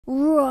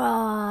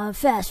Raw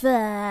fast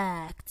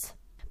fact.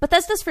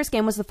 Bethesda's first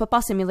game was the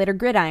football simulator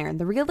Gridiron.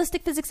 The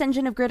realistic physics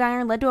engine of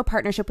Gridiron led to a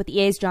partnership with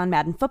EA's John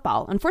Madden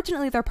Football.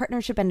 Unfortunately, their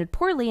partnership ended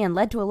poorly and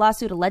led to a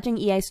lawsuit alleging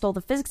EA stole the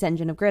physics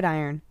engine of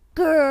Gridiron.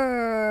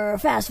 Grrr,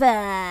 fast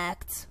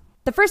fact.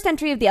 The first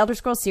entry of the Elder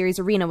Scrolls series,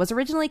 Arena, was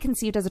originally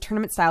conceived as a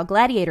tournament-style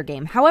gladiator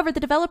game. However, the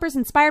developers,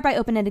 inspired by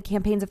open-ended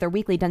campaigns of their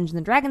weekly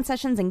Dungeons & Dragons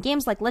sessions and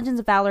games like Legends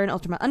of Valour and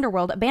Ultima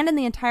Underworld, abandoned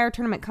the entire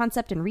tournament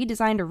concept and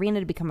redesigned Arena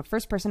to become a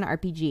first-person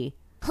RPG.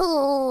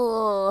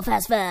 Oh,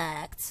 fast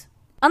facts.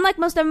 Unlike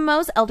most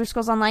MMOs, Elder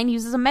Scrolls Online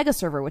uses a mega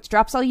server, which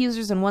drops all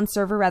users in one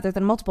server rather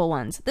than multiple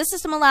ones. This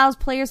system allows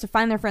players to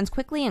find their friends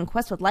quickly and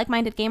quest with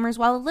like-minded gamers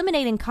while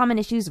eliminating common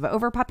issues of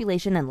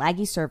overpopulation and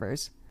laggy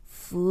servers.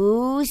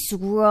 Foo-Sro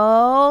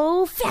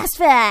Fast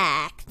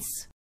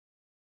Facts!